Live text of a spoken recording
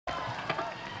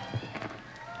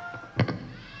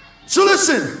So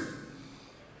listen.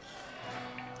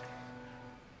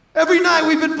 Every night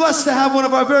we've been blessed to have one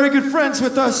of our very good friends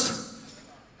with us.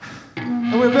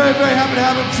 And we're very, very happy to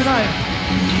have him tonight.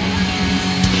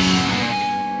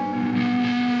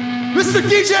 Mr.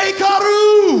 DJ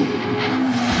Hikaru!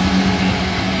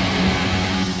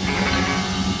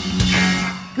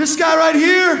 This guy right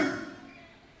here,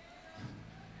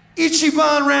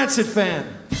 Ichiban Rancid fan.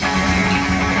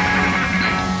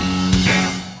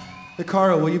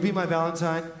 Hikaru, will you be my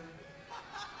Valentine?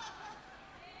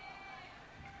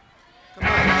 Come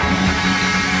on.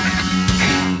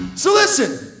 So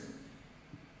listen,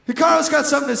 Hikaru's got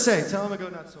something to say. Tell him to go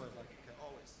nuts. Always.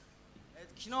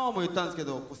 昨日も言ったんですけ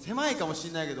ど、狭いかもし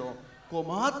れないけど、こ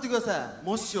う回ってください。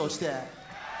モッシュをして。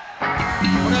お願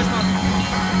いします。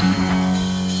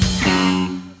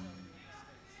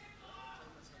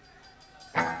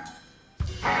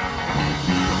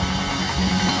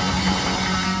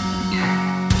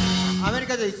アメリ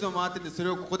カでいつも回ってるんで、それ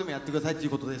をここでもやってくださいとい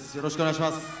うことです。よろしくお願いし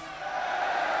ます。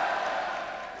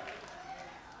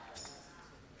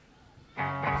サ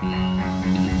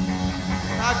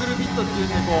ークルビットっていうん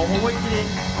で、こう思いっきり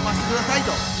かましてください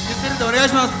と言ってるんでお願い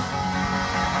します。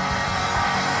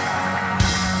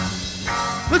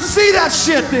 Let's see that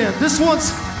shit then. This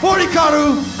one's for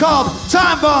Hikaru called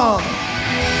Time Bomb.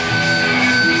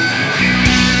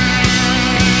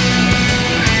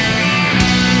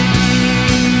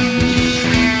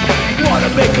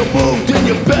 Wanna make a move, then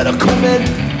you better come in.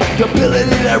 The ability,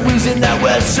 that reason that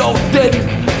we're so thin.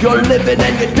 You're living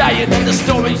and you're dying, and the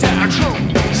stories that are true.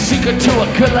 Seeking to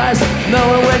equalize,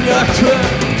 knowing when you're true.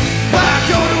 Black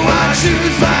on the white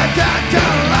shoes, like I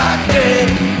kinda like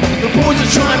it. The boys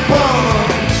are trying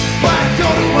bomb. Black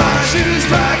on the white shoes,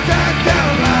 like I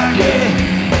kinda like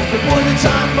it. The boys are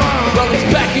trying bomb. Well, he's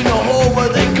back in the hole where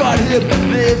they got him,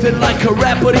 living like a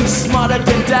rat, but he's smarter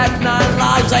than that. 9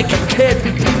 lives like a kid,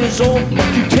 15 years old.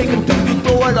 You take him through, you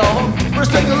throw it all.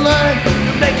 First thing to learn,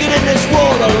 you make it in this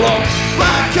world alone.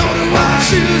 Black on the white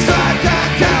shoes, like I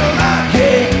kinda like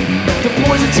it. The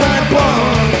boys are time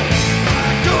bomb.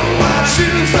 Black on the white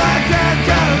shoes, like I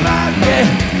kinda like it.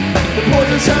 The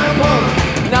boys are time bomb.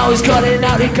 Now he's got it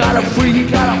out, he got a free, he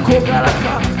got a coke, got a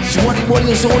car. He's 21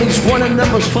 years old, he's running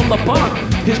numbers from the bar.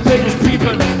 His page is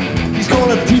peeping, he's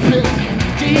gonna deep it.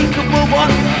 He can move on,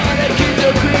 the kids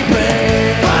are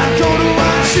creeping. Black on the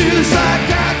white shoes, like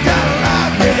I kinda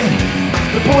like it.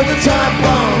 The boys are time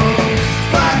bomb.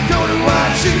 Black on the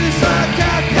white shoes, like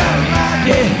I kinda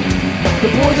like it. The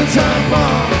boys are time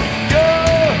bomb.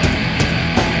 Yeah,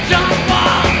 time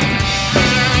bomb.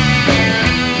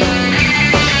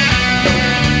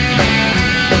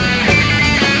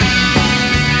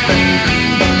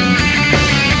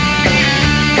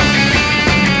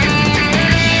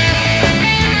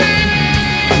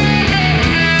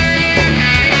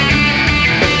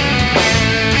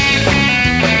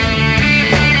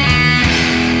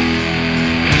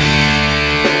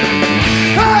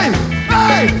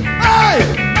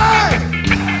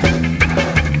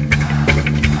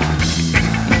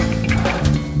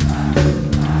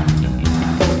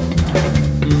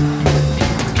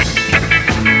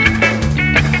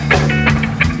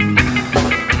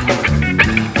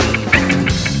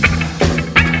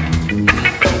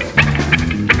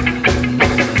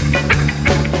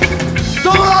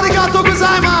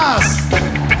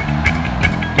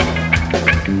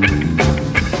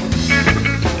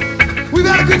 We've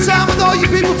had a good time with all you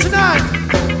people tonight.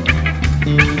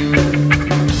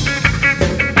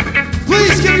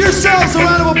 Please give yourselves a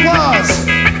round of applause.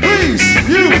 Please,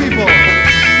 you people.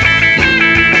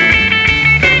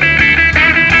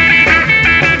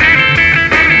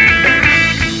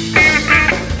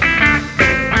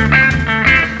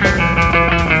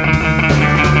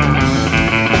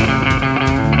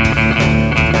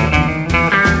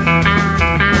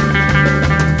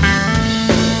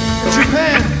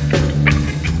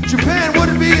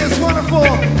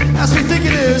 As we think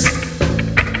it is,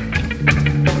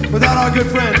 without our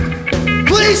good friend.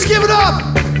 Please give it up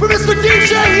for Mr.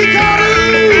 DJ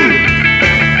Hikaru!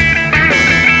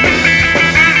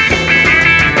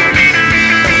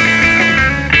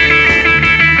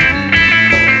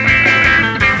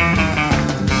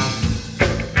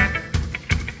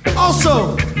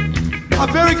 Also, our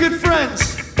very good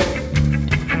friends,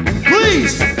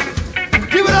 please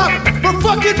give it up for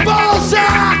fucking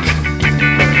Ballsack!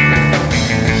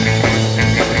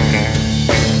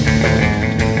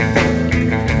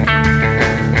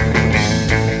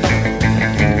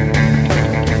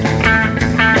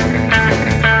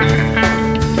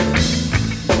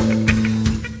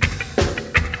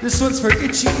 This one's for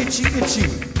Itchy, Itchy, Itchy.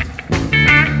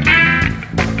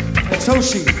 And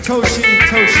Toshi.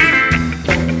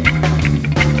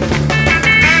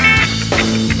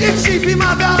 Itchy, be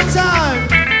my Valentine.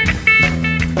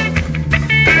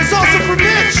 It's also for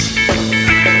Mitch.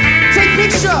 Take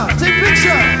picture.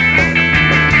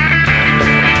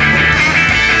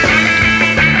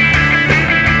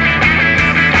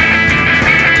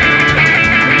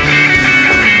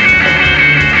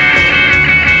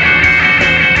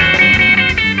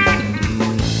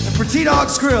 And for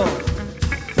T-Dog's Grill.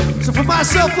 So for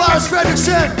myself, Lars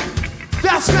Fredrickson,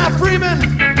 that's Matt Freeman,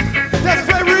 that's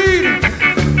Fred Reed,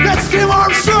 that's Tim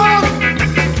Armstrong.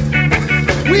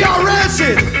 We are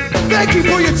Rancid. Thank you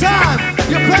for your time,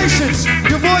 your patience,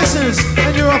 your voices,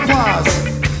 and your applause.